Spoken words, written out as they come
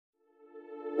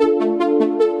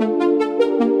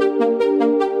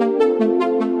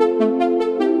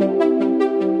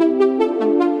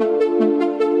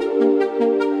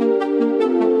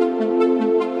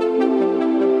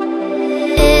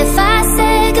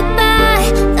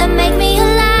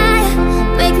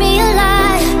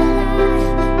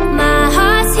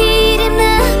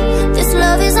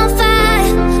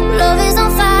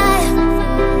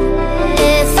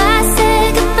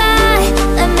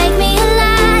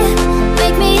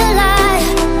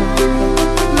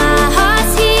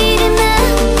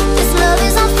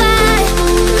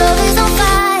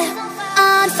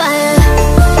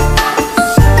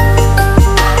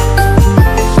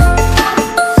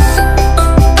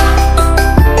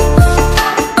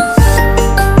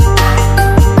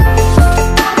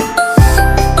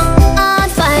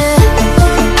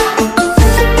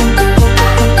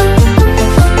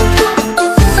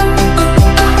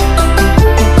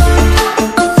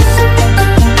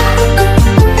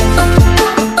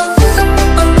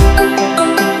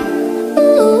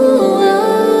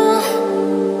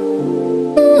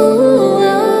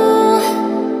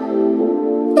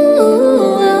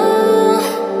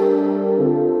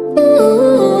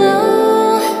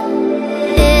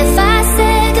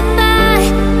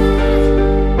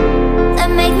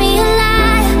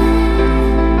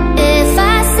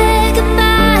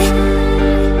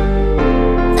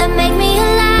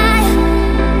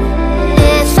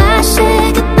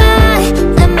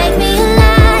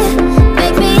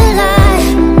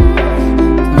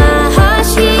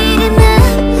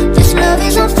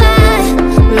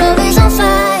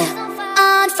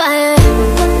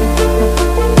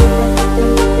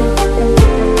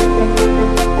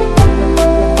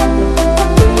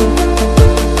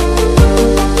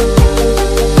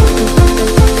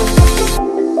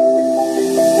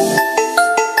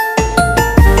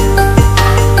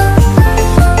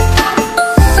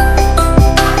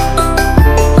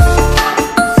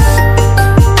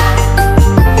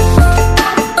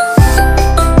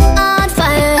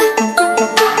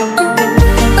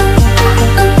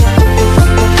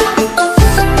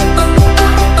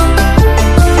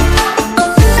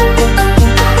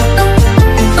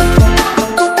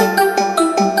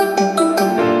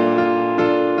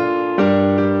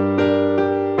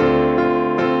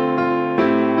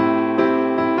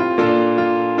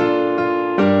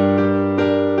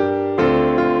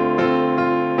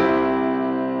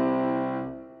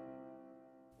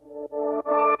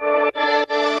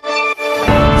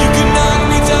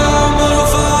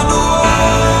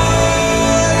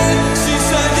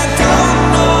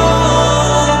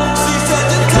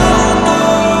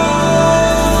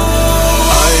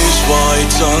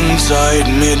outside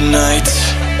midnight.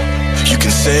 You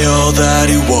can say all that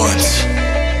you want,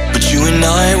 but you and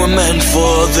I were meant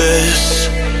for this.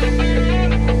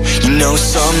 You know,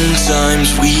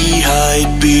 sometimes we hide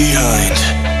behind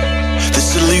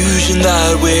this illusion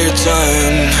that we're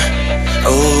done.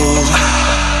 Oh,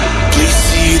 please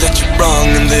see that you're wrong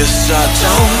in this. I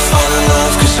don't fall in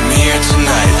love cause I'm here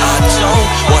tonight. I don't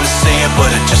wanna say it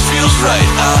but it just feels right.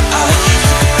 I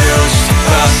took a pill just to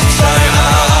pass the time.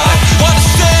 I wanna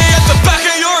stay at the back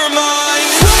of your mind.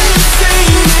 We've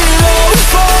seen it all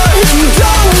before, and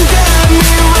don't get me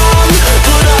wrong,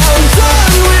 but I'm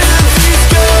done with these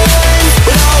games.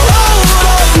 But I'll hold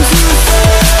on to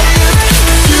faith.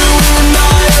 You and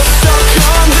I are stuck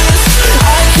on this.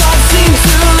 I can't seem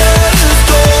to let us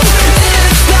go.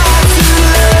 It's not too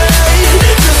late.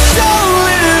 Just don't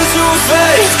lose your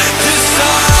faith this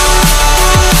time.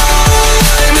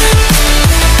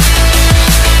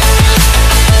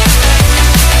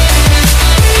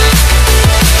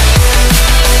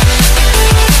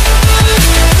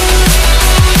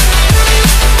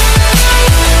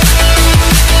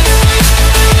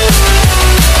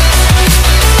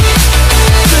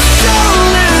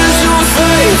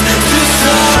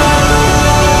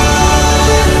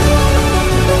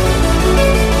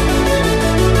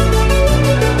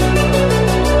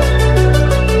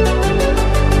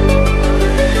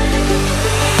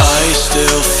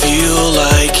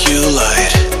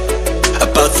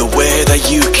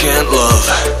 You can't love.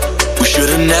 We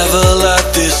should've never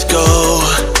let this go.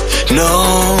 No,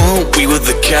 we were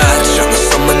the catch on the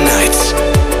summer nights,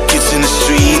 kids in the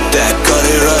street that got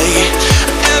it right.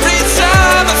 Every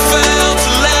time I felt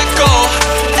to let go,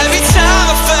 every time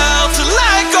I felt to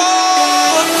let go.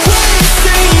 We've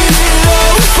seen it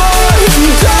all before,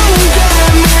 and don't get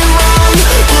me wrong,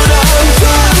 but I'm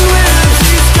done with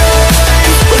these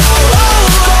games. But I'll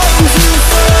hold on to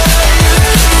faith.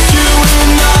 You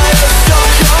and I are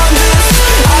stuck on this.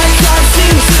 I can't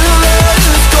seem to let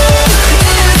us go.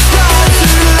 It's not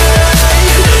too late.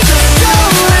 Just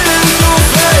don't lose your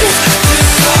faith this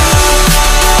time.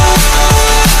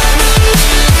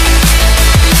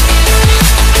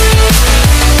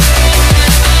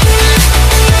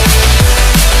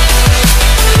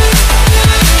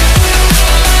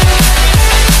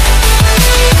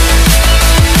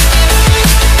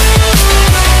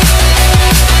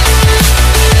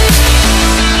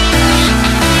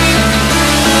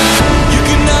 You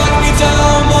can knock me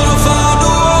down, but I'll find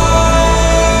a way.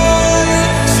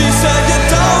 She said you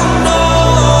don't know.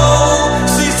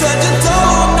 She said you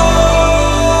don't know.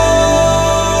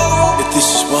 If this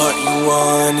is what you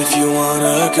want, if you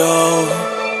wanna go,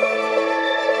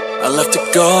 I'll have to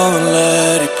go and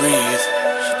let it breathe.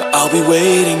 But I'll be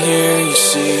waiting here, you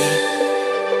see.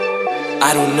 I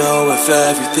don't know if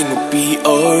everything will be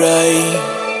alright.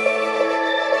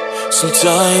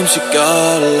 Sometimes you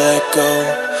gotta let go,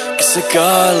 'cause I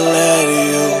gotta let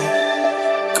you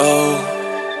go.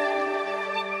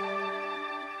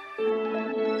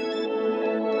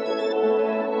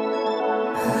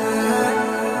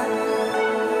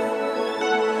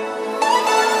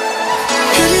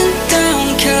 Heading down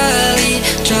Cali,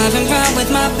 driving round with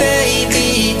my baby.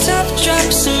 Top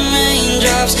drops and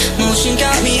raindrops, motion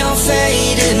got me all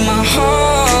faded. My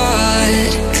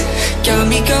heart got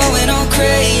me going all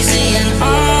crazy, and I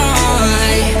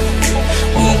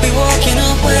won't be walking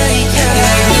away. Yeah,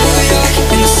 like New York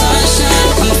in the sunshine,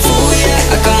 I'm a fool,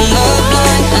 yeah. I got love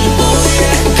blind, and ooh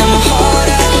yeah, got my heart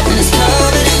out and it's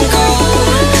covered in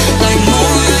gold. Like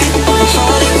moonlight over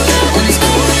Hollywood, and it's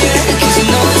cool, yeah, 'cause you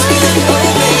know it's good, oh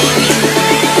baby.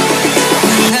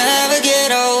 We'll never get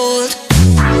old.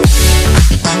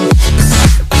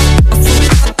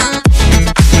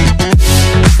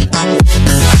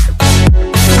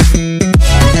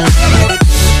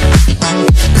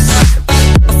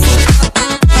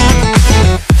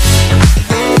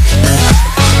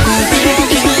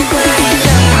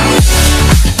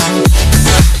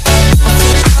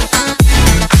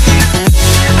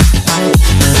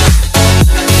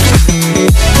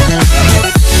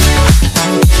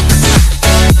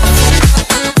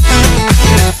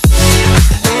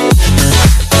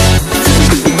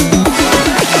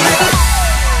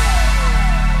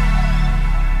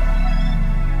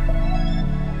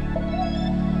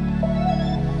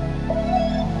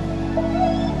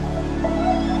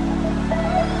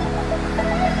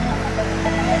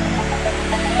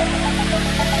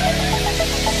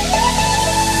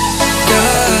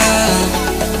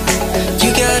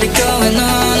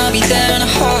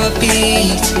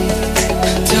 heartbeat.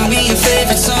 Tell me your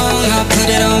favorite song, I'll put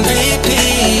it on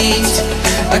repeat.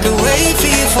 I could wait for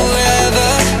you forever.